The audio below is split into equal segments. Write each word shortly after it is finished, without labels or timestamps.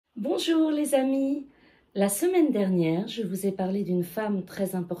Bonjour les amis. La semaine dernière, je vous ai parlé d'une femme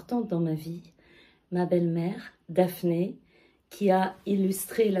très importante dans ma vie, ma belle-mère, Daphné, qui a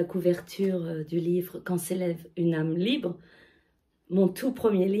illustré la couverture du livre Quand s'élève une âme libre, mon tout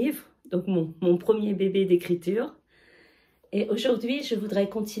premier livre, donc mon premier bébé d'écriture. Et aujourd'hui, je voudrais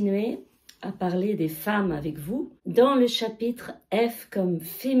continuer à parler des femmes avec vous dans le chapitre F comme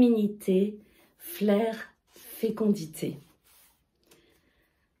féminité, Flair, fécondité.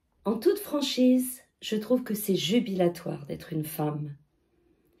 En toute franchise, je trouve que c'est jubilatoire d'être une femme.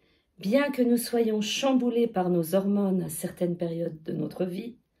 Bien que nous soyons chamboulés par nos hormones à certaines périodes de notre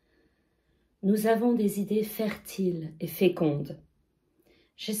vie, nous avons des idées fertiles et fécondes.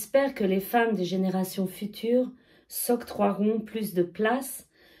 J'espère que les femmes des générations futures s'octroieront plus de place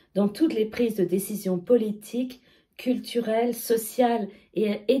dans toutes les prises de décisions politiques, culturelles, sociales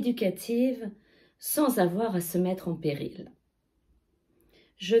et éducatives sans avoir à se mettre en péril.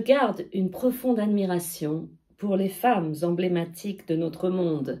 Je garde une profonde admiration pour les femmes emblématiques de notre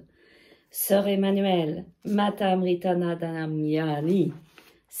monde. Sœur Emmanuelle, Mata Amritana Damiani,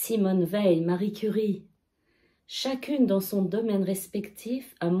 Simone Veil, Marie Curie. Chacune dans son domaine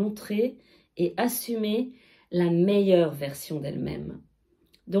respectif a montré et assumé la meilleure version d'elle-même,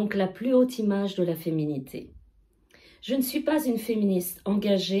 donc la plus haute image de la féminité. Je ne suis pas une féministe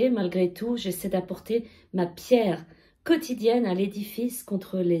engagée, malgré tout, j'essaie d'apporter ma pierre quotidienne à l'édifice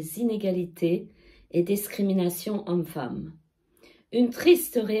contre les inégalités et discriminations hommes-femmes. Une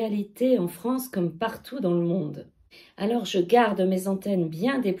triste réalité en France comme partout dans le monde. Alors je garde mes antennes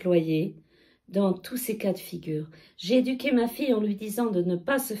bien déployées dans tous ces cas de figure. J'ai éduqué ma fille en lui disant de ne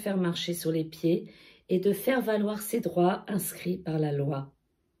pas se faire marcher sur les pieds et de faire valoir ses droits inscrits par la loi.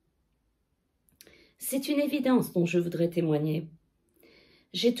 C'est une évidence dont je voudrais témoigner.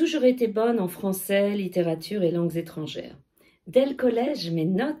 J'ai toujours été bonne en français, littérature et langues étrangères. Dès le collège, mes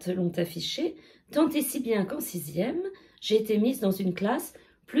notes l'ont affiché, tant et si bien qu'en sixième, j'ai été mise dans une classe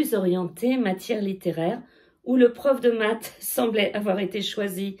plus orientée matière littéraire, où le prof de maths semblait avoir été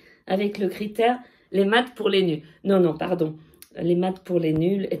choisi avec le critère « les maths pour les nuls ». Non, pardon, « Les maths pour les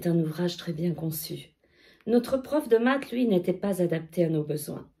nuls » est un ouvrage très bien conçu. Notre prof de maths, lui, n'était pas adapté à nos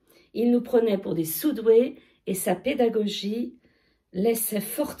besoins. Il nous prenait pour des sous-doués et sa pédagogie laissait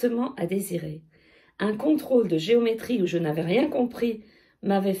fortement à désirer. Un contrôle de géométrie où je n'avais rien compris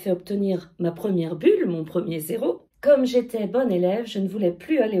m'avait fait obtenir ma première bulle, mon premier 0. Comme j'étais bonne élève, je ne voulais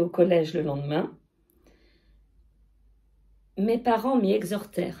plus aller au collège le lendemain. Mes parents m'y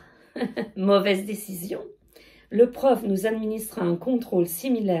exhortèrent. Mauvaise décision. Le prof nous administra un contrôle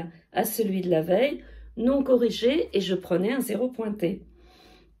similaire à celui de la veille, non corrigé, et je prenais un 0 pointé.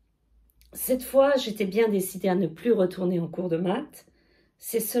 Cette fois, j'étais bien décidée à ne plus retourner en cours de maths.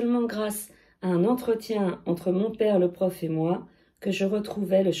 C'est seulement grâce à un entretien entre mon père, le prof et moi que je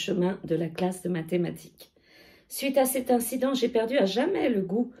retrouvais le chemin de la classe de mathématiques. Suite à cet incident, j'ai perdu à jamais le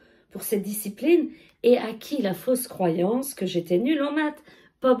goût pour cette discipline et acquis la fausse croyance que j'étais nulle en maths,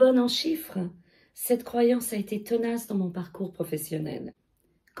 pas bonne en chiffres. Cette croyance a été tenace dans mon parcours professionnel.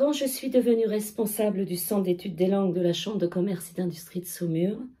 Quand je suis devenue responsable du Centre d'études des langues de la Chambre de commerce et d'industrie de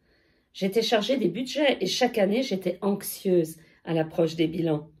Saumur, j'étais chargée des budgets et chaque année, j'étais anxieuse à l'approche des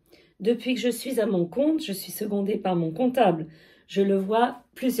bilans. Depuis que je suis à mon compte, je suis secondée par mon comptable. Je le vois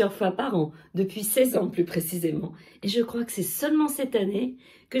plusieurs fois par an, depuis 16 ans plus précisément. Et je crois que c'est seulement cette année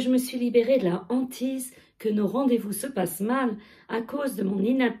que je me suis libérée de la hantise que nos rendez-vous se passent mal à cause de mon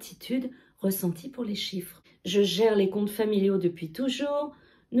inaptitude ressentie pour les chiffres. Je gère les comptes familiaux depuis toujours.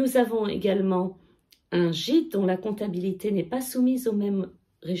 Nous avons également un gîte dont la comptabilité n'est pas soumise au même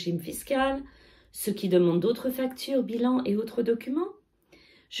régime fiscal, ce qui demande d'autres factures, bilans et autres documents.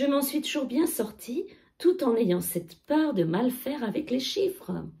 Je m'en suis toujours bien sortie, tout en ayant cette peur de mal faire avec les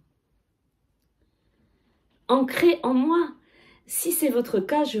chiffres. Ancré en moi. Si c'est votre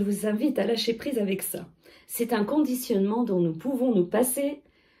cas, je vous invite à lâcher prise avec ça. C'est un conditionnement dont nous pouvons nous passer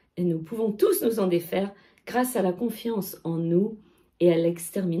et nous pouvons tous nous en défaire grâce à la confiance en nous et à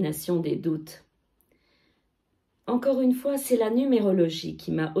l'extermination des doutes. Encore une fois, c'est la numérologie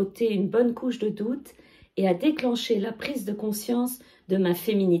qui m'a ôté une bonne couche de doute et a déclenché la prise de conscience de ma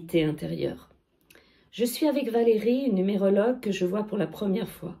féminité intérieure. Je suis avec Valérie, une numérologue que je vois pour la première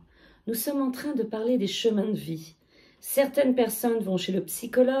fois. Nous sommes en train de parler des chemins de vie. Certaines personnes vont chez le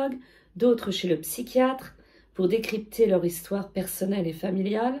psychologue, d'autres chez le psychiatre pour décrypter leur histoire personnelle et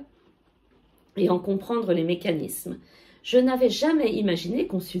familiale et en comprendre les mécanismes. Je n'avais jamais imaginé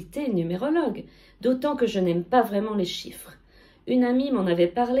consulter une numérologue, d'autant que je n'aime pas vraiment les chiffres. Une amie m'en avait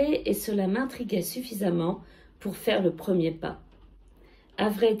parlé et cela m'intriguait suffisamment pour faire le premier pas. À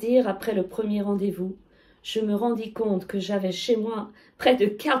vrai dire, après le premier rendez-vous, je me rendis compte que j'avais chez moi près de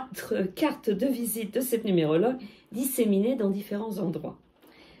 4 cartes de visite de cette numérologue disséminées dans différents endroits.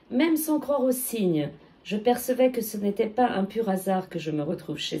 Même sans croire aux signes, je percevais que ce n'était pas un pur hasard que je me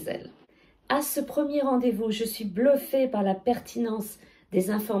retrouve chez elle. À ce premier rendez-vous, je suis bluffée par la pertinence des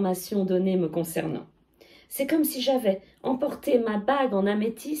informations données me concernant. C'est comme si j'avais emporté ma bague en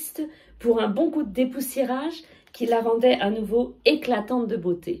améthyste pour un bon coup de dépoussiérage qui la rendait à nouveau éclatante de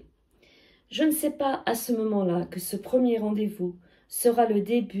beauté. Je ne sais pas à ce moment-là que ce premier rendez-vous sera le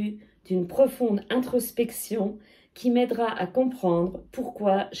début d'une profonde introspection qui m'aidera à comprendre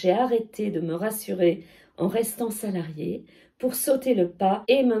pourquoi j'ai arrêté de me rassurer en restant salariée pour sauter le pas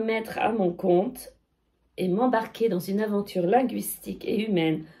et me mettre à mon compte et m'embarquer dans une aventure linguistique et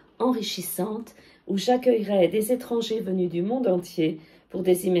humaine enrichissante où j'accueillerai des étrangers venus du monde entier pour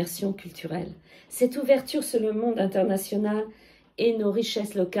des immersions culturelles. Cette ouverture sur le monde international et nos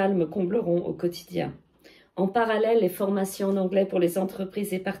richesses locales me combleront au quotidien. En parallèle, les formations en anglais pour les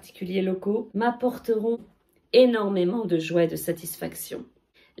entreprises et particuliers locaux m'apporteront énormément de joie et de satisfaction.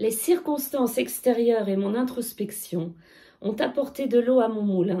 Les circonstances extérieures et mon introspection ont apporté de l'eau à mon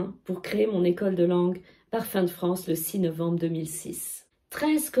moulin pour créer mon école de langue Parfum de France le 6 novembre 2006.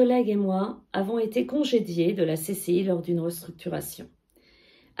 13 collègues et moi avons été congédiés de la CCI lors d'une restructuration.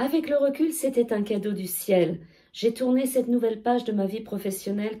 Avec le recul, c'était un cadeau du ciel. J'ai tourné cette nouvelle page de ma vie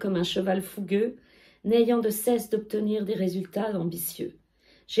professionnelle comme un cheval fougueux, n'ayant de cesse d'obtenir des résultats ambitieux.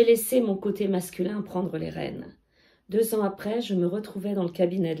 J'ai laissé mon côté masculin prendre les rênes. 2 ans après, je me retrouvais dans le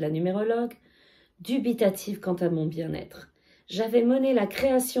cabinet de la numérologue, dubitative quant à mon bien-être. J'avais mené la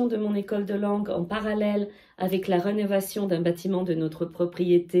création de mon école de langue en parallèle avec la rénovation d'un bâtiment de notre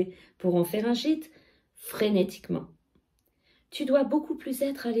propriété pour en faire un gîte, frénétiquement. « Tu dois beaucoup plus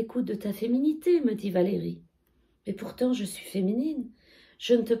être à l'écoute de ta féminité, me dit Valérie. Mais pourtant, je suis féminine.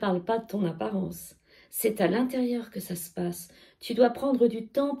 Je ne te parle pas de ton apparence. C'est à l'intérieur que ça se passe. Tu dois prendre du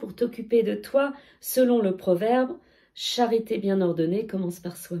temps pour t'occuper de toi, selon le proverbe « Charité bien ordonnée commence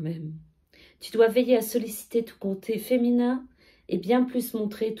par soi-même ». Tu dois veiller à solliciter ton côté féminin et bien plus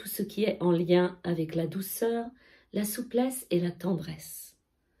montrer tout ce qui est en lien avec la douceur, la souplesse et la tendresse.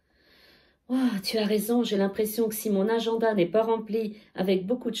 Oh, tu as raison, j'ai l'impression que si mon agenda n'est pas rempli avec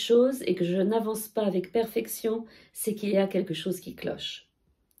beaucoup de choses et que je n'avance pas avec perfection, c'est qu'il y a quelque chose qui cloche.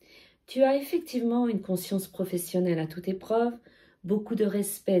 Tu as effectivement une conscience professionnelle à toute épreuve, beaucoup de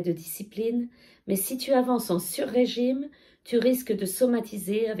respect et de discipline, mais si tu avances en sur-régime, tu risques de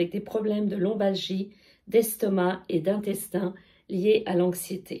somatiser avec des problèmes de lombalgie, d'estomac et d'intestin liés à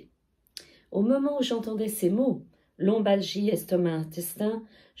l'anxiété. Au moment où j'entendais ces mots, lombalgie, estomac, intestin,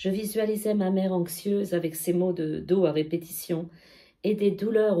 je visualisais ma mère anxieuse avec ses maux de dos à répétition et des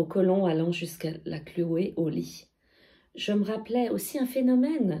douleurs au côlon allant jusqu'à la clouer au lit. Je me rappelais aussi un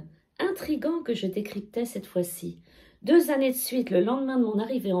phénomène intrigant que je décryptais cette fois-ci. 2 années de suite, le lendemain de mon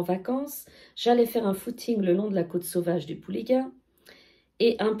arrivée en vacances, j'allais faire un footing le long de la côte sauvage du Pouliguen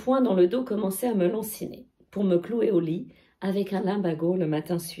et un point dans le dos commençait à me lanciner pour me clouer au lit avec un lumbago le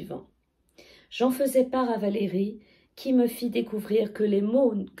matin suivant. J'en faisais part à Valérie qui me fit découvrir que les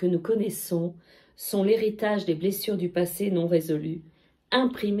maux que nous connaissons sont l'héritage des blessures du passé non résolues,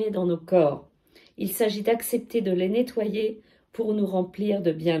 imprimées dans nos corps. Il s'agit d'accepter de les nettoyer pour nous remplir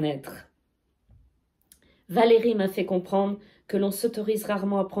de bien-être. Valérie m'a fait comprendre que l'on s'autorise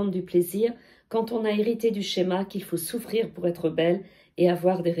rarement à prendre du plaisir quand on a hérité du schéma qu'il faut souffrir pour être belle et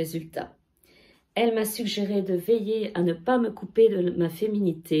avoir des résultats. Elle m'a suggéré de veiller à ne pas me couper de ma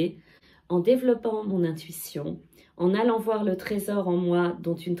féminité en développant mon intuition, en allant voir le trésor en moi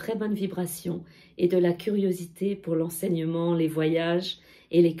dont une très bonne vibration et de la curiosité pour l'enseignement, les voyages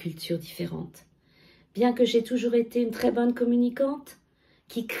et les cultures différentes. Bien que j'ai toujours été une très bonne communicante,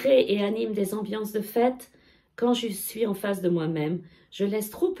 qui crée et anime des ambiances de fête, quand je suis en face de moi-même, je laisse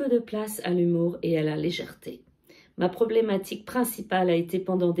trop peu de place à l'humour et à la légèreté. Ma problématique principale a été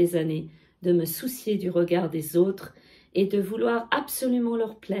pendant des années de me soucier du regard des autres et de vouloir absolument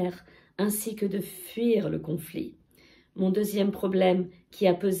leur plaire, ainsi que de fuir le conflit. Mon deuxième problème, qui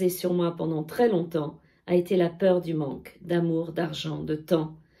a pesé sur moi pendant très longtemps, a été la peur du manque, d'amour, d'argent, de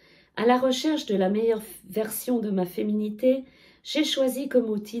temps. À la recherche de la meilleure version de ma féminité, j'ai choisi comme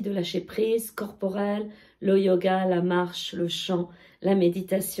outil de lâcher prise corporelle, le yoga, la marche, le chant, la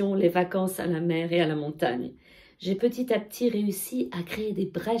méditation, les vacances à la mer et à la montagne. J'ai petit à petit réussi à créer des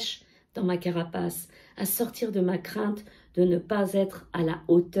brèches dans ma carapace, à sortir de ma crainte de ne pas être à la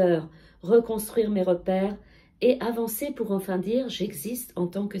hauteur, reconstruire mes repères et avancer pour enfin dire « j'existe en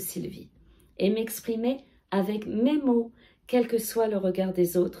tant que Sylvie » et m'exprimer avec mes mots, quel que soit le regard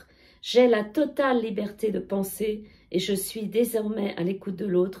des autres. J'ai la totale liberté de penser et je suis désormais à l'écoute de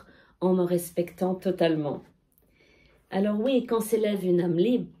l'autre en me respectant totalement. Alors oui, Quand s'élève une âme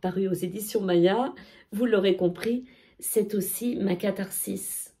libre, paru aux Éditions Maïa, vous l'aurez compris, c'est aussi ma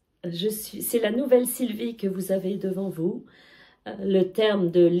catharsis. C'est la nouvelle Sylvie que vous avez devant vous. Le terme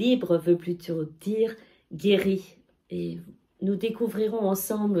de libre veut plutôt dire guéri. Et nous découvrirons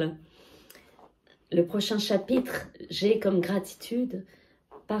ensemble le prochain chapitre. J'ai comme gratitude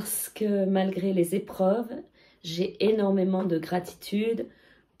parce que malgré les épreuves, j'ai énormément de gratitude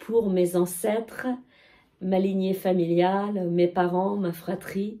pour mes ancêtres, ma lignée familiale, mes parents, ma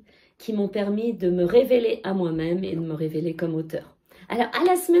fratrie, qui m'ont permis de me révéler à moi-même et de me révéler comme auteur. Alors, à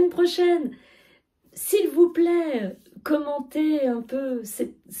la semaine prochaine. S'il vous plaît, commentez un peu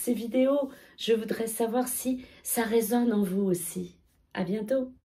ces vidéos. Je voudrais savoir si ça résonne en vous aussi. À bientôt.